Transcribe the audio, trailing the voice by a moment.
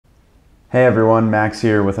Hey everyone, Max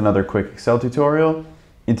here with another quick Excel tutorial.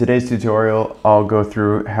 In today's tutorial, I'll go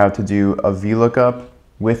through how to do a VLOOKUP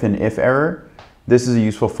with an if error. This is a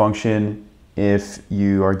useful function if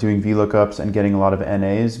you are doing VLOOKUPs and getting a lot of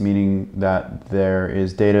NAs, meaning that there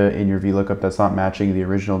is data in your VLOOKUP that's not matching the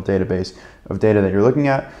original database of data that you're looking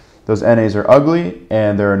at. Those NAs are ugly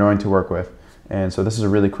and they're annoying to work with. And so this is a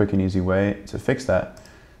really quick and easy way to fix that.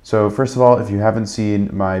 So first of all, if you haven't seen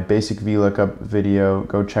my basic VLOOKUP video,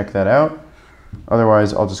 go check that out.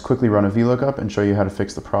 Otherwise, I'll just quickly run a VLOOKUP and show you how to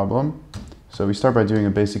fix the problem. So we start by doing a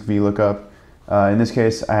basic VLOOKUP. In this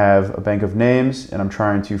case, I have a bank of names and I'm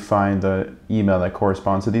trying to find the email that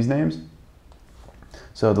corresponds to these names.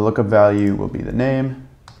 So the lookup value will be the name.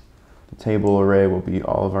 The table array will be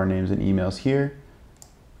all of our names and emails here.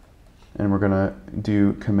 And we're gonna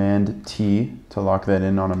do Command T to lock that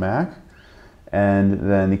in on a Mac. And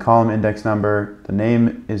then the column index number, the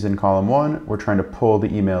name is in column 1. We're trying to pull the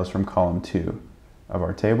emails from column 2 of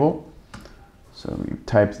our table. So we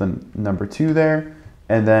type the number 2 there.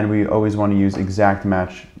 And then we always want to use exact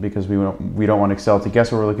match because we don't want Excel to guess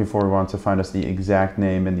what we're looking for. We want to find us the exact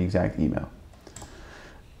name and the exact email.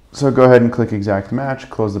 So go ahead and click exact match,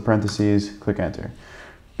 close the parentheses, click enter.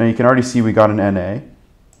 Now you can already see we got an NA.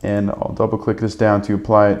 And I'll double click this down to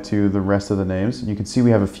apply it to the rest of the names. You can see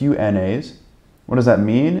we have a few NAs. What does that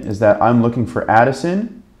mean? Is that I'm looking for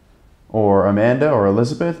Addison or Amanda or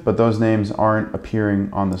Elizabeth, but those names aren't appearing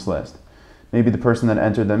on this list. Maybe the person that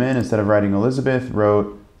entered them in, instead of writing Elizabeth,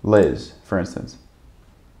 wrote Liz, for instance.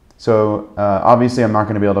 So obviously I'm not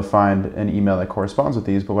going to be able to find an email that corresponds with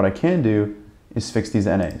these, but what I can do is fix these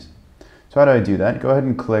NAs. So how do I do that? Go ahead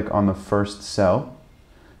and click on the first cell,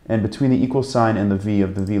 and between the equal sign and the V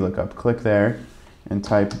of the VLOOKUP, click there and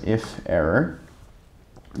type if error.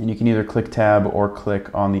 And you can either click tab or click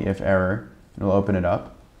on the if error. It'll open it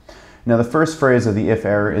up. Now the first phrase of the if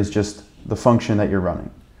error is just the function that you're running.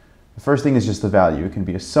 The first thing is just the value. It can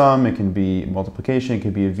be a sum, it can be multiplication, it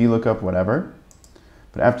could be a VLOOKUP, whatever.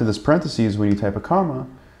 But after this parentheses, when you type a comma,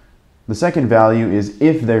 the second value is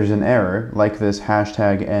if there's an error, like this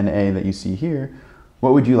hashtag NA that you see here,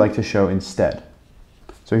 what would you like to show instead?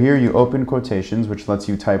 So here you open quotations, which lets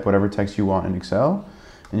you type whatever text you want in Excel.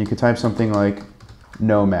 And you could type something like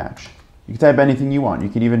no match. You can type anything you want. You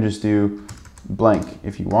could even just do blank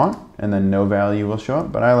if you want, and then no value will show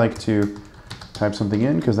up. But I like to type something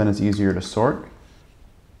in because then it's easier to sort.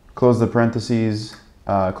 Close the parentheses,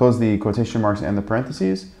 close the quotation marks and the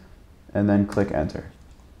parentheses, and then click enter.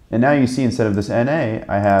 And now you see instead of this NA,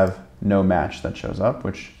 I have no match that shows up,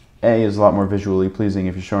 which A is a lot more visually pleasing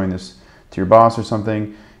if you're showing this to your boss or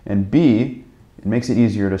something, and B, it makes it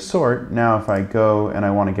easier to sort. Now if I go and I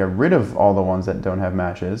want to get rid of all the ones that don't have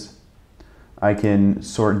matches, I can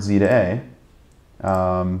sort Z to A,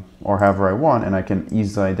 or however I want, and I can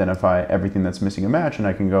easily identify everything that's missing a match, and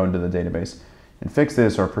I can go into the database and fix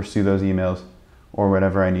this or pursue those emails or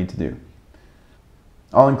whatever I need to do.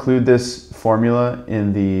 I'll include this formula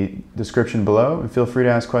in the description below, and feel free to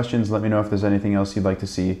ask questions. Let me know if there's anything else you'd like to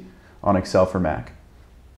see on Excel for Mac.